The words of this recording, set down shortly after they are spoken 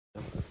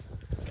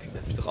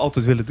toch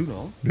altijd willen doen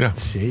al? Ja.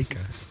 Zeker.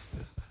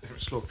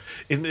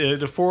 In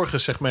de vorige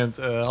segment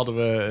hadden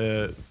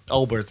we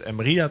Albert en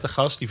Maria te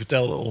gast. Die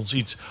vertelden ons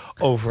iets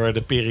over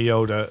de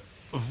periode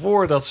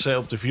voordat ze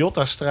op de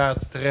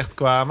Viotta-straat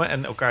terechtkwamen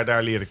en elkaar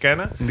daar leerden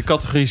kennen. In de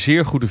categorie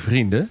zeer goede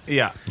vrienden.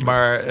 Ja,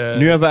 maar...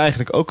 Nu hebben we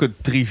eigenlijk ook een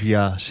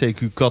trivia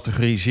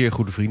CQ-categorie zeer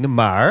goede vrienden,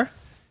 maar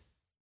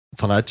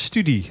vanuit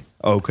studie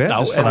ook, hè?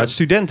 Nou, Dus vanuit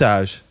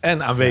studentenhuis.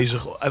 En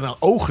aanwezig en aan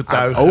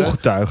ooggetuigen.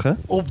 Ooggetuigen.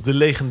 Op de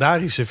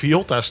legendarische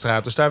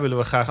Viotta-straat. Dus daar willen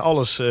we graag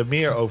alles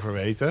meer over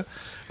weten.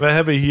 We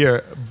hebben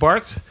hier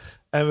Bart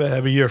en we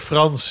hebben hier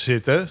Frans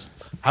zitten.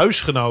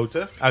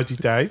 Huisgenoten uit die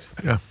tijd.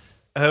 Ja.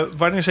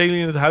 Wanneer zijn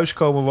jullie in het huis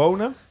komen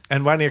wonen?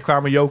 En wanneer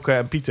kwamen Joke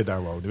en Pieter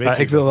daar wonen? Weet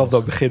Ik wil wel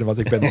dan beginnen, want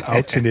ik ben de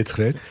oudste in dit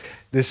gedeelte.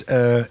 Dus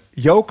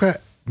Joke,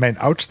 mijn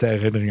oudste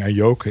herinnering aan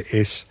Joke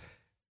is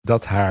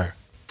dat haar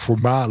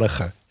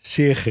voormalige,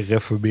 zeer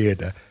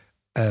gereformeerde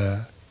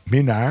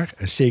minnaar,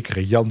 een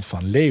zekere Jan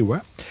van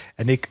Leeuwen.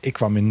 En ik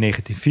kwam in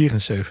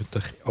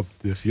 1974 op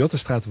de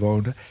Viotta-straat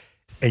wonen.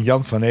 En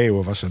Jan van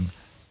Leeuwen was een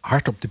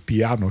hard op de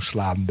piano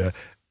slaande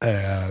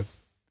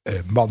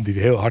man die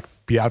heel hard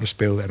piano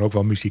speelde en ook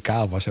wel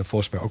muzikaal was. En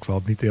volgens mij ook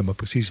wel niet helemaal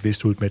precies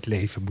wist hoe het met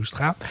leven moest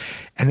gaan.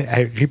 En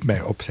hij riep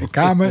mij op zijn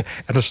kamer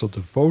en er stond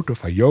een foto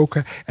van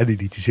Joke. En die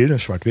liet hij zien, een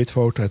zwart-wit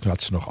foto. En toen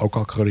had ze nog ook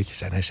al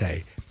krulletjes. En hij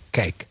zei,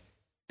 kijk,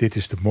 dit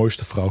is de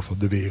mooiste vrouw van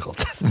de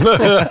wereld.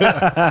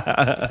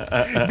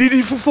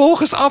 Die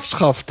vervolgens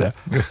afschafte.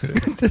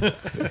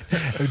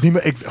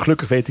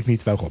 Gelukkig weet ik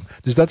niet waarom.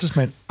 Dus dat is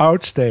mijn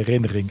oudste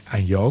herinnering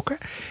aan Joke.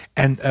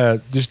 En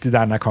dus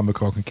daarna kwam ik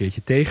er ook een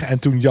keertje tegen. En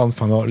toen Jan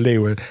van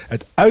Leeuwen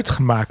het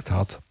uitgemaakt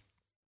had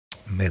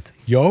met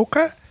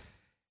Joke,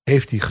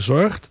 heeft hij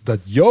gezorgd dat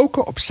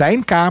Joke op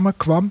zijn kamer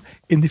kwam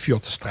in de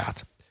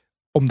Viotta-straat.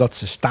 Omdat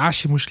ze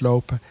stage moest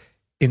lopen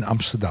in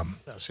Amsterdam.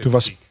 Toen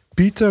was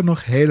Pieter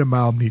nog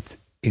helemaal niet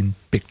in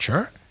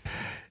picture.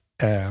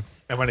 En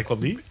wanneer kwam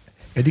die?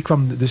 En die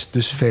kwam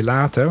dus veel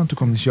later, want toen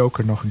kwam de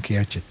Joker nog een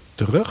keertje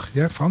terug.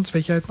 Ja, Frans,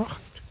 weet jij het nog?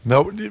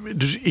 Nou,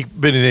 dus ik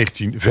ben in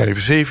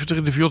 1975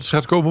 in de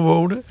Viotta-straat komen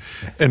wonen.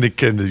 En ik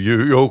kende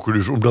Joke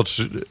dus omdat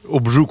ze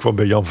op bezoek kwam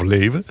bij Jan van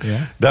Leeuwen.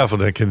 Ja.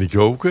 Daarvan kende ik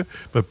Joke.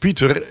 Maar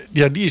Pieter,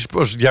 ja, die is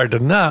pas het jaar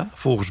daarna,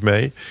 volgens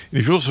mij, in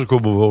de Viotta-straat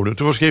komen wonen.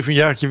 Toen was ik even een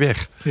jaartje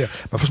weg. Ja,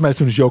 maar volgens mij is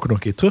toen de Joker nog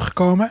een keer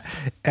teruggekomen.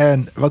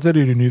 En wat willen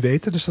jullie nu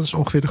weten? Dus dat is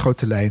ongeveer de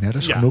grote lijn. Hè?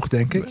 Dat is genoeg,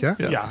 denk ik. Ja?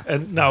 Ja,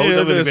 en nou,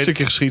 dan wil ik een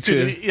stukje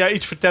geschiedenis. Kun je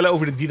iets vertellen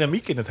over de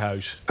dynamiek in het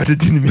huis? De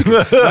dynamiek.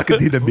 Welke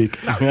dynamiek?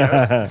 Nou,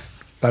 ja.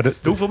 Nou,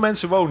 Hoeveel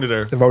mensen wonen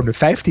er? Er woonden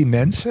 15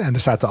 mensen. En er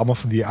zaten allemaal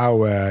van die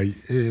oude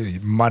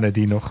mannen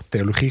die nog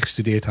theologie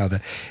gestudeerd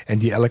hadden. En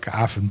die elke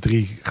avond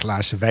 3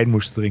 glazen wijn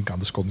moesten drinken.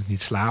 Anders kon ik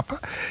niet slapen.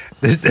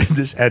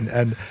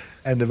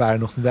 En er waren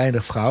nog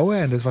weinig vrouwen.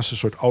 En het was een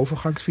soort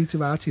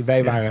overgangssituatie.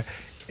 Wij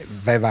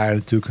waren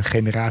natuurlijk een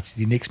generatie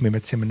die niks meer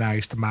met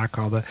seminaries te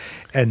maken hadden.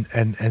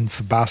 En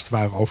verbaasd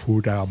waren over hoe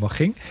het daar allemaal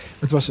ging.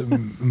 Het was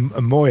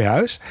een mooi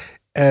huis.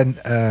 En,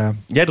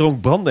 jij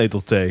dronk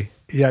brandnetelthee.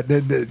 Ja,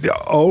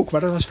 ook,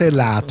 maar dat was veel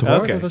later hoor.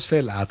 Okay. Dat was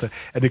veel later.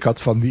 En ik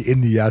had van die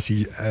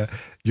Indiase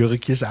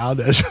jurkjes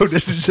aan en zo.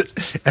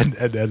 En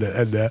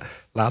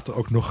later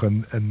ook nog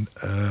een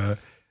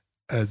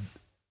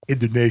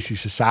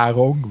Indonesische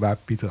sarong, waar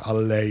Pieter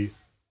allerlei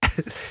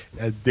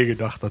dingen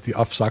dacht dat hij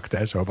afzakte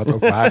en zo. Wat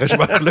ook waar is,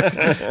 maar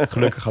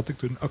gelukkig had ik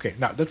toen... Oké,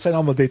 nou, dat zijn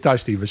allemaal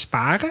details die we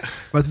sparen.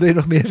 Wat wil je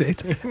nog meer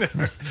weten?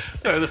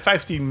 De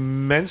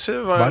 15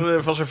 mensen,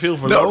 was er veel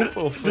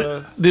verloop?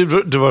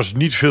 Er was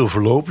niet veel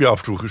verloop. Ja, af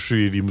en toe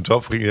stuurde iemand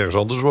af, ging ergens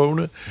anders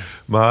wonen.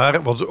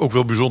 Maar wat ook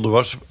wel bijzonder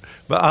was,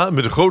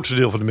 met het grootste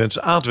deel van de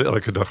mensen aten we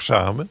elke dag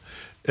samen.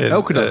 En,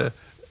 elke dag?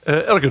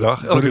 Elke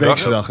dag. Door de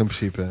weekse dag in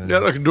principe.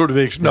 Ja, door de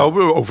week.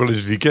 Nou, ook wel in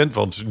het weekend,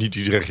 want niet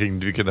iedereen ging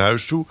het weekend naar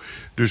huis toe.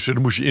 Dus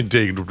dan moest je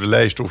intekenen op de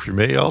lijst of je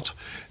mee had.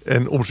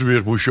 En om z'n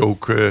beurt moest je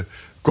ook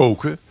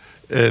koken.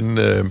 En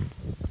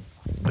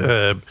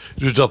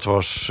dus dat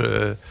was...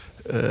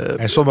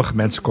 en sommige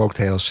mensen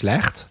kookten heel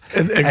slecht.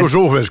 En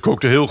sommige mensen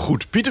kookten heel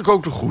goed. Pieter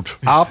kookte goed.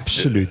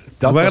 Absoluut.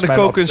 Dat waren de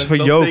kookkunsten van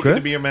Joke. Dan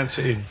tekenen meer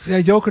mensen in. Ja,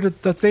 Joke,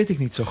 dat weet ik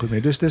niet zo goed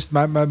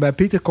meer. Maar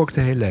Pieter kookte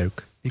heel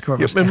leuk.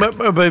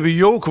 Maar bij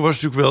Joke was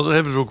het natuurlijk wel, daar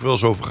hebben we het ook wel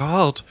eens over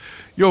gehad.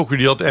 Joke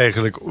die had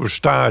eigenlijk een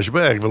stage,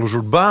 maar eigenlijk wel een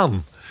soort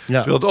baan. Ja.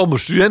 Terwijl het allemaal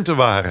studenten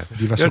waren.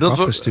 Die was ook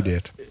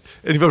afgestudeerd.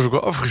 En die was ook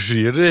al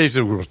afgestudeerd. Die heeft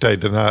ook nog een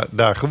tijd daarna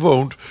daar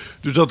gewoond.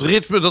 Dus dat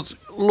ritme, dat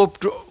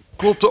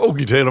klopte ook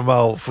niet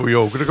helemaal voor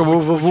Joke. Dat kan ik me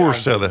ook wel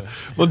voorstellen.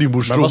 Want die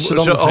moest was ze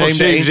dan de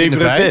vreemde eend in de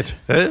bijt?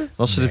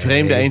 Was ze de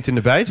vreemde eend in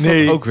de bijt?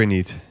 Nee. Ook weer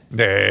niet.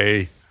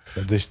 Nee.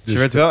 Dus ze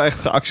werd wel echt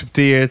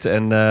geaccepteerd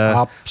en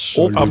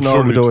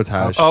opgenomen door het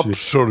huis.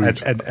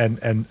 Absoluut.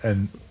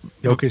 En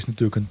Joke is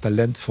natuurlijk een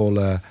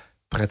talentvolle,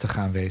 prettige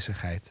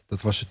aanwezigheid.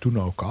 Dat was ze toen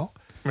ook al.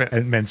 Ja.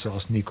 En mensen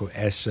als Nico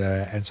S.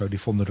 En zo, die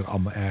vonden er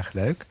allemaal erg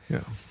leuk.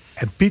 Ja.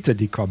 En Pieter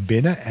die kwam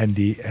binnen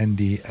en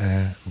die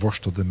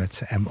worstelde met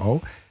zijn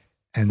MO.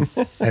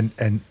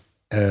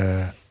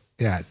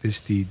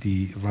 Dus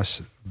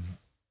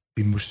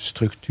die moest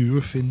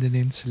structuur vinden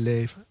in zijn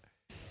leven.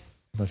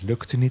 Dat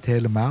lukte niet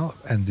helemaal.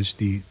 En dus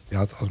die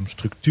had als een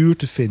structuur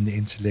te vinden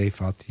in zijn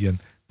leven... had hij een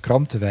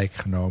krantenwijk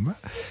genomen.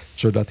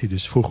 Zodat hij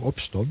dus vroeg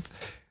opstond.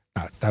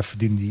 Nou, daar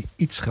verdiende hij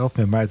iets geld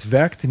mee. Maar het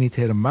werkte niet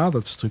helemaal,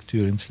 dat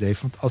structuur in zijn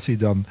leven. Want als hij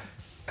dan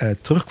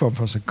terugkwam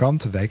van zijn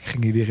krantenwijk...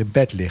 ging hij weer in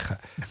bed liggen.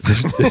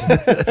 Dus,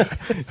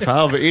 Het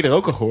verhaal hebben we eerder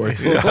ook al gehoord.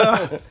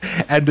 Ja.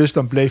 En dus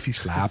dan bleef hij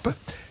slapen.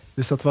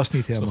 Dus dat was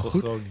niet helemaal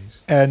goed.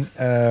 En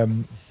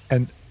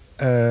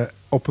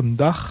op een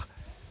dag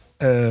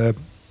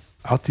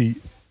had hij...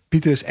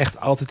 Pieter is echt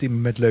altijd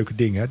iemand met leuke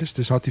dingen.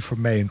 Dus had hij voor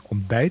mij een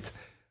ontbijt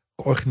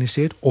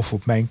georganiseerd. Of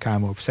op mijn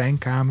kamer of zijn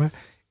kamer.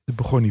 Toen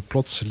begon hij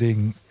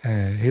plotseling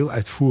heel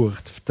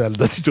uitvoerig te vertellen...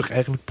 dat hij toch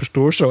eigenlijk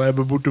pastoor zou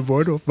hebben moeten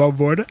worden of wou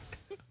worden.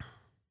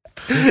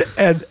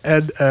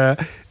 En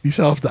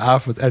diezelfde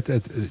avond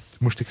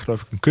moest ik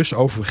geloof ik een kus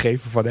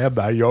overgeven van hem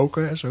naar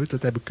Joke. En zo.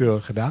 Dat heb ik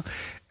keurig gedaan.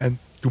 En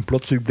toen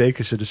plotseling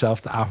bleken ze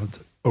dezelfde avond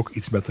ook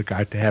iets met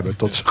elkaar te hebben.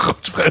 Tot zijn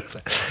grote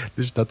vreugde.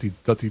 Dus dat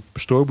hij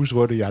pastoor moest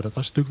worden, ja, dat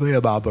was natuurlijk wel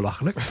helemaal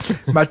belachelijk.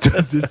 Maar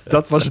dus,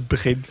 dat was het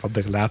begin van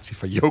de relatie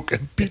van Joke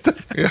en Pieter.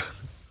 Ja.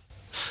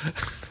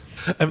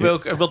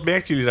 En wat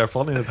merkten jullie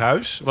daarvan in het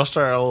huis? Was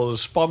daar al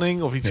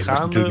spanning of iets gaande? Dat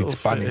was natuurlijk niet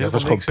spanning. Dat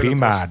was gewoon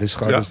prima.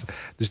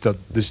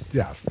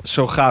 Ja.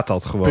 Zo gaat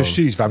dat gewoon.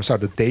 Precies. Waarom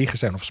zou er tegen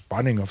zijn of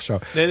spanning of zo?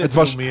 Nee, het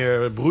was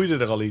meer... Broeide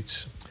er al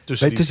iets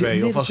tussen die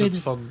twee? Of was het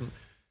van...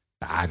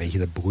 Nou, weet je,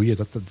 dat broeien,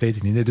 dat weet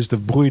ik niet. Nee, dus er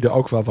broeide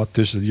ook wel wat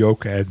tussen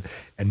Joke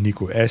en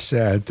Nico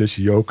Essen... en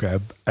tussen Joke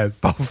en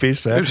Paul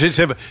Visser.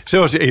 Ze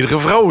was de enige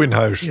vrouw in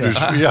huis. Ja. Dus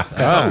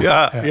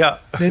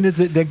ja. Nee, dat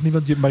denk ik niet,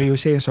 want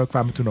Marie-José en zo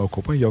kwamen toen ook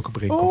op. En Joke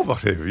Broekhoff. Oh,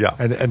 wacht even, ja.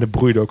 En er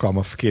broeiden ook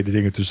allemaal verkeerde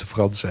dingen tussen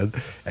Frans en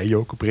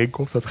Joke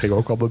Broekhoff. Dat ging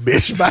ook allemaal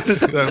mis. Maar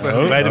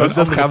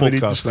dat gaan we niet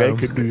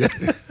bespreken nu.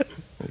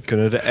 We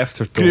kunnen de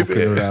aftertalk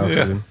doen.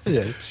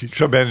 Ja, precies. Ik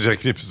zou bijna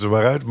zeggen, knip het er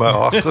maar uit. Maar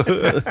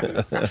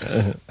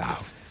nou...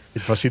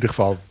 Het was in ieder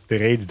geval de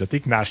reden dat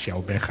ik naast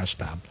jou ben gaan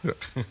staan. Ja.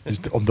 Dus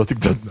omdat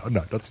ik dat...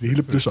 Nou, dat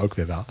hielp dus ook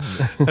weer wel.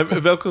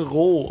 En welke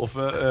rol of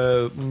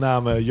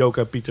namen Joke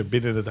en Pieter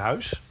binnen het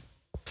huis?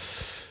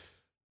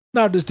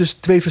 Nou, dus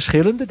twee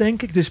verschillende,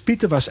 denk ik. Dus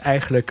Pieter was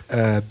eigenlijk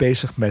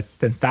bezig met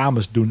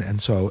tentamens doen en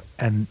zo.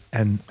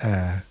 En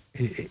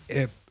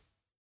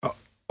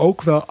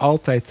ook wel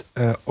altijd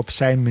op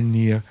zijn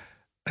manier...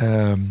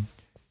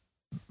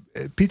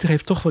 Pieter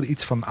heeft toch wel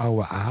iets van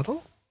oude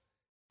adel.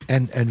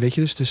 En weet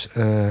je,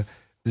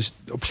 dus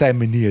op zijn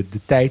manier de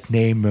tijd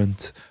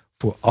nemend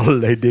voor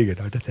allerlei dingen.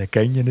 Nou, dat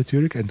herken je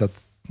natuurlijk. En dat,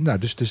 nou,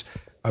 dus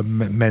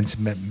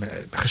mensen met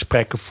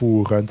gesprekken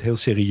voerend, heel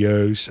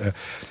serieus. Er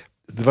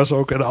was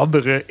ook een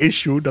andere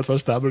issue. Dat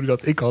was namelijk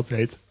dat ik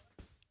altijd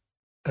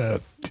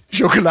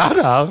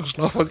chocolade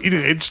aangeslag van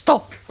iedereen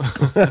stap.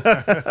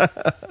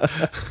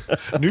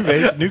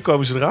 Nu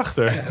komen ze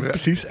erachter. Ja,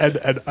 precies.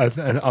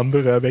 En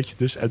andere, weet je,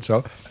 dus en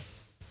zo.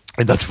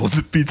 En dat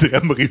vonden Pieter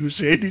en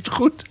Marie-José niet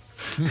goed.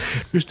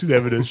 Dus toen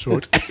hebben we een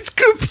soort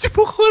eetclubje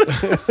begonnen.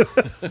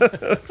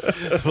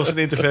 Dat was een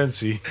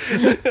interventie.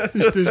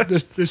 Dus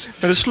met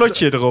een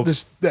slotje erop.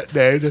 Dus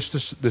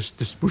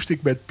moest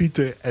ik met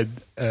Pieter en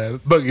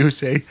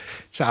Marie-José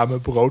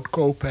samen brood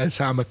kopen en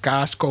samen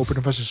kaas kopen.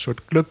 Er was een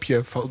soort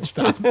clubje van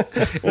ontstaan.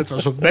 Het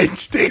was om mijn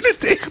stenen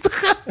tegen te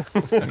gaan.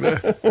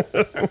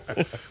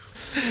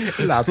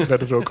 Later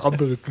werden er ook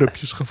andere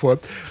clubjes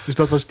gevormd. Dus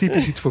dat was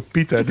typisch iets voor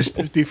Pieter. Dus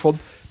die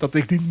vond dat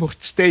ik niet mocht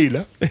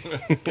stelen.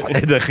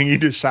 En dan ging hij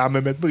dus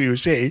samen met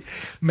Marie-José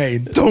mee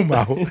in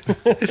Tomau.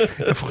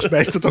 En volgens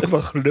mij is dat ook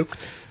wel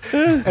gelukt.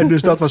 En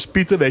dus dat was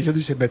Pieter, weet je.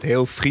 Dus met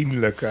heel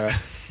vriendelijke...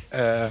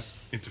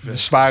 de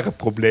zware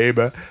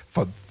problemen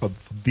van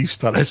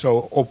diefstal en zo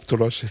op te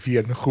lossen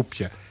via een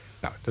groepje.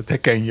 Nou, dat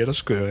herken je, dat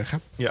is keurig, hè?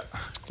 Ja.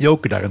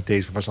 Joke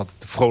daarentegen was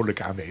altijd de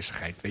vrolijke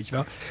aanwezigheid, weet je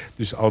wel.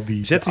 Dus al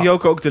die... Zette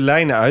Joke ook de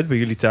lijnen uit bij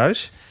jullie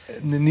thuis?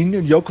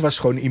 Joke was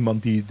gewoon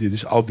iemand die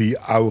dus al die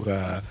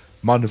oude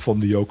mannen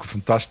vonden Joke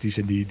fantastisch.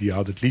 En die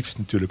hadden het liefst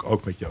natuurlijk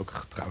ook met Joke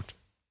getrouwd.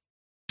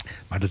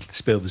 Maar dat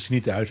speelde ze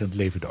niet uit en het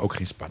leverde ook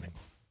geen spanning.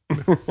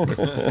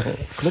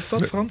 Klopt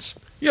dat, Frans?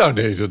 Ja,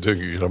 nee, dat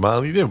denk ik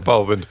helemaal niet. Op een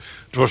bepaald moment,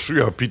 het was,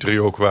 ja, Pieter en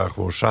Joke waren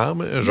gewoon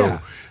samen en zo.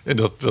 Ja. En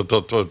dat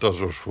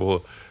was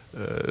voor...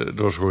 dat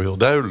was gewoon heel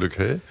duidelijk,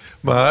 hè?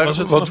 Maar was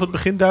het vanaf het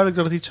begin duidelijk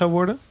dat het iets zou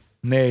worden?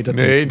 Nee, dat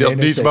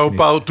niet. Maar op een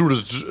bepaald toen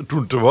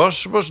het er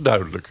was het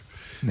duidelijk.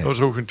 Nee. Dat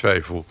was ook geen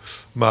twijfel.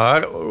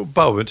 Maar op een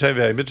bepaald moment zijn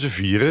wij met z'n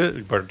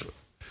vieren, Bart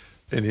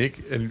en ik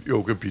en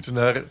Joke en Pieter,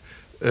 naar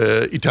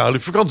Italië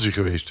op vakantie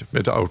geweest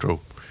met de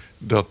auto.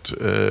 Dat...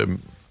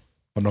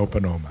 van opa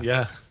en oma.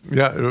 Ja,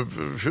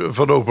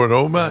 van opa en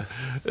oma.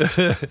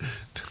 Ja.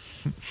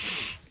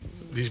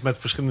 Die is met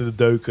verschillende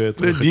deuken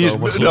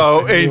teruggekomen. Die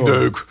is één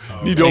deuk.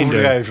 Oh, niet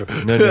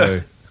overdrijven.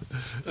 Nee.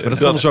 Maar dat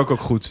vonden ze ook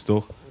goed,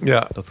 toch?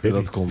 Ja.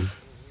 Dat kon.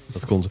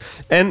 Dat kon ze.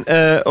 En,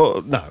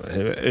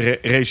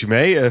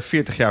 resume,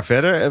 40 jaar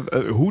verder.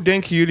 Hoe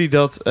denken jullie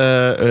dat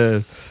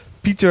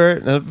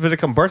Pieter... Dan wil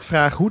ik aan Bart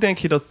vragen. Hoe denk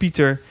je dat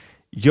Pieter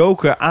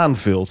Joke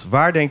aanvult?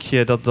 Waar denk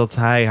je dat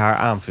hij haar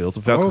aanvult?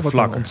 Op welke vlak?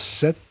 Wat een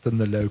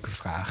ontzettende leuke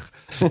vraag.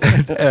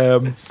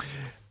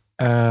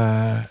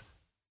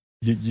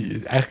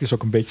 eigenlijk is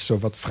ook een beetje zo,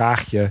 wat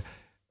vraag je...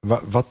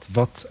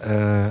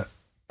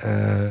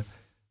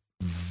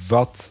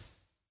 Wat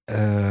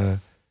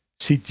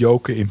ziet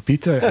Joke in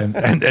Pieter?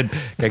 En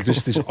kijk, dus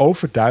het is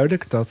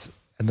overduidelijk dat...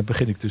 En dan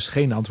begin ik dus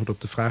geen antwoord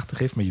op de vraag te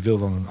geven... maar je wil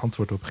dan een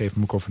antwoord op geven,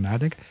 moet ik over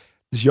nadenken.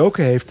 Dus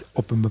Joke heeft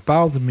op een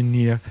bepaalde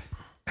manier...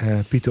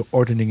 Pieter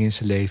ordening in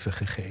zijn leven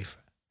gegeven.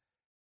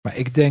 Maar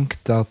ik denk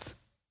dat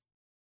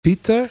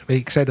Pieter...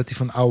 Ik zei dat hij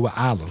van oude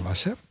adel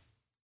was, hè?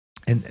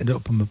 En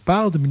op een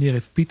bepaalde manier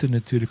heeft Pieter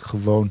natuurlijk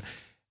gewoon...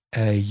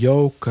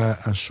 Joke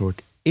een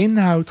soort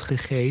inhoud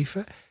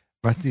gegeven...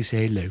 wat hij ze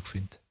heel leuk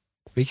vindt.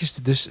 Weet je,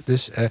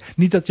 dus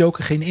niet dat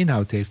Joke geen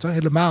inhoud heeft, hoor,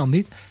 helemaal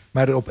niet.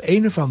 Maar op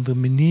een of andere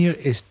manier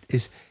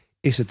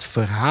is het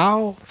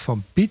verhaal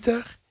van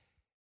Pieter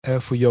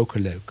voor Joke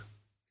leuk.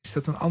 Is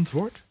dat een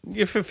antwoord?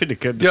 Ja, vind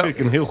ik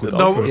een heel goed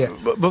antwoord.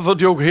 Wat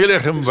Joke heel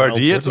erg hem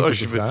waardeert... als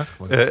je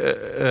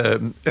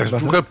ergens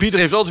naartoe gaat, Pieter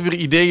heeft altijd weer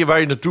ideeën waar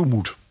je naartoe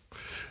moet.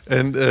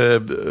 En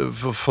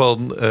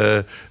van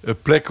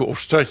plekken of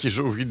stadjes,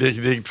 of dat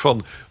je denkt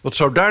van... wat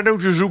zou daar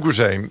nou te zoeken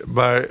zijn?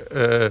 Maar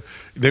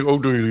ik denk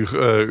ook door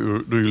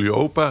jullie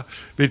opa...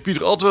 weet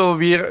Pieter altijd wel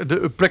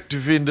weer een plek te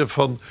vinden...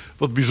 van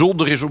wat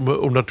bijzonder is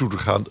om naartoe te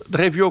gaan.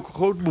 Daar heeft hij ook een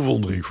grote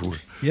bewondering voor.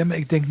 Ja, maar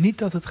ik denk niet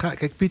dat het gaat...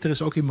 Kijk, Pieter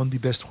is ook iemand die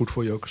best goed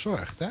voor Joke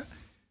zorgt. Hè?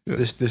 Ja.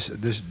 Dus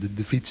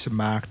de fietsen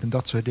maakt en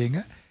dat soort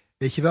dingen.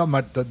 Weet je wel,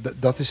 maar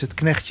dat is het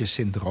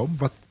knechtjesyndroom.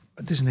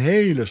 Het is een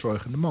hele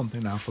zorgende man in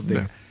een aantal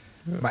dingen. Ja.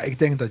 Ja. Maar ik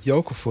denk dat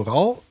Joke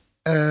vooral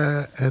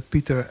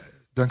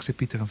dankzij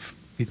Pieter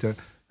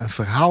een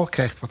verhaal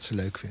krijgt wat ze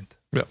leuk vindt.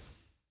 Ja.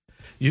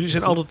 Jullie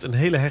zijn altijd een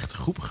hele hechte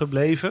groep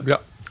gebleven.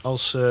 Ja.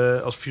 Als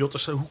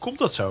Viotters. Hoe komt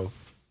dat zo?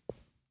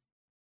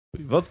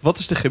 Wat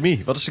is de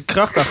chemie? Wat is de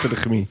kracht achter de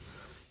chemie?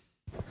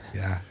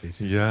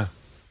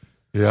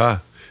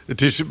 Ja.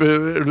 Het is op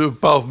een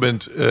bepaald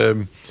moment...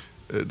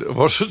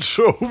 was het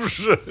zo?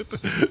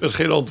 Dat is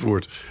geen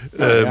antwoord.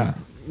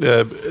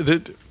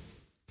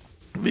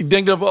 Ik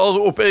denk dat we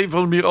op een of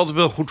andere manier altijd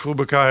wel goed voor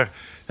elkaar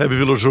hebben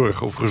willen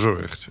zorgen of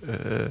gezorgd.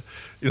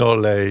 In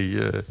allerlei...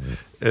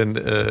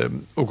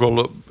 ook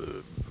al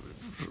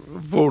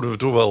wonen we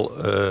toch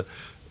wel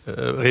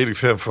redelijk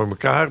ver van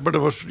elkaar. Maar er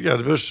was in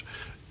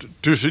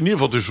ieder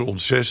geval tussen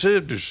ons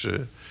zessen, dus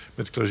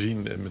met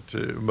Clausine en met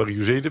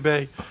Marie-José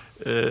erbij...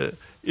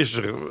 is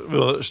er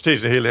wel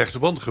steeds een hele hechte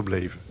band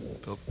gebleven.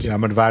 Ja,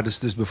 maar er waren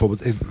dus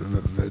bijvoorbeeld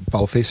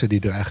Paul Visser, die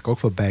er eigenlijk ook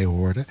wel bij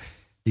hoorde...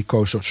 die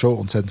koos zo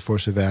ontzettend voor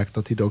zijn werk...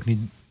 dat hij er ook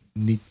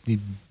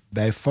niet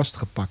bij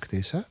vastgepakt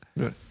is. Hè?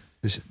 Nee.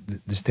 Dus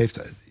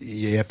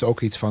je hebt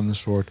ook iets van een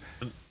soort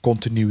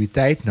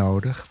continuïteit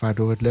nodig...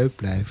 waardoor het leuk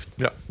blijft.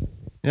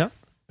 Ja,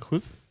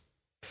 goed.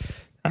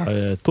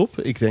 Top.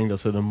 Ik denk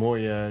dat we een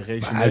mooie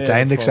resume... Maar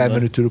uiteindelijk zijn we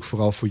natuurlijk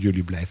vooral voor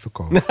jullie blijven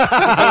komen.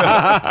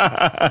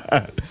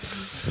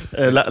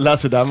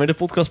 Laten we daarmee de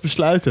podcast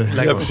besluiten.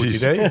 Lijkt me een goed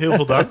idee. Heel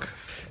veel dank.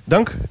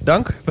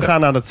 Dank. We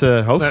gaan naar het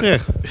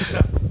hoofdgerecht.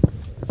 Ja.